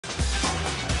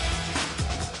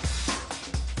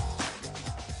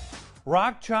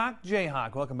Rock Chalk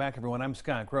Jayhawk. Welcome back, everyone. I'm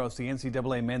Scott Gross. The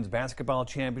NCAA Men's Basketball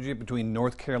Championship between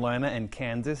North Carolina and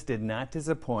Kansas did not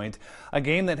disappoint. A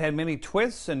game that had many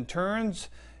twists and turns,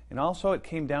 and also it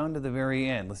came down to the very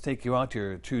end. Let's take you out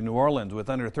here to New Orleans with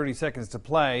under 30 seconds to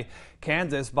play.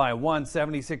 Kansas by 1,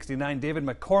 70-69. David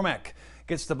McCormack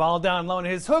gets the ball down low, and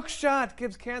his hook shot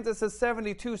gives Kansas a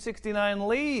 72-69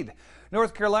 lead.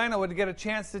 North Carolina would get a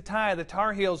chance to tie. The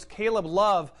Tar Heels' Caleb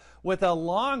Love with a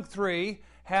long three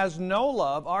has no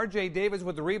love. R.J. Davis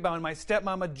with the rebound. My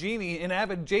stepmama Jeannie, an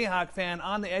avid Jayhawk fan,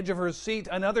 on the edge of her seat.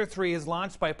 Another three is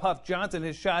launched by Puff Johnson.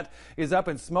 His shot is up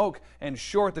in smoke and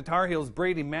short. The Tar Heels'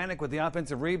 Brady Manick with the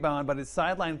offensive rebound, but his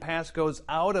sideline pass goes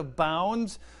out of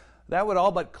bounds. That would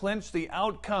all but clinch the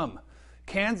outcome.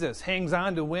 Kansas hangs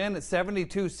on to win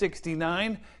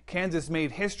 72-69. Kansas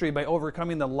made history by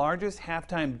overcoming the largest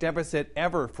halftime deficit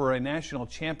ever for a national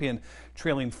champion,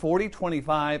 trailing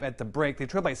 40-25 at the break. They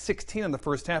trailed by 16 in the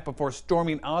first half before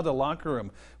storming out of the locker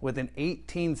room with an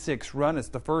 18-6 run. It's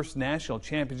the first national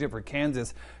championship for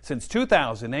Kansas since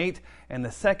 2008 and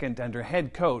the second under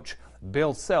head coach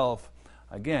Bill Self.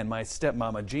 Again, my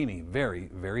stepmama Jeannie, very,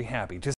 very happy.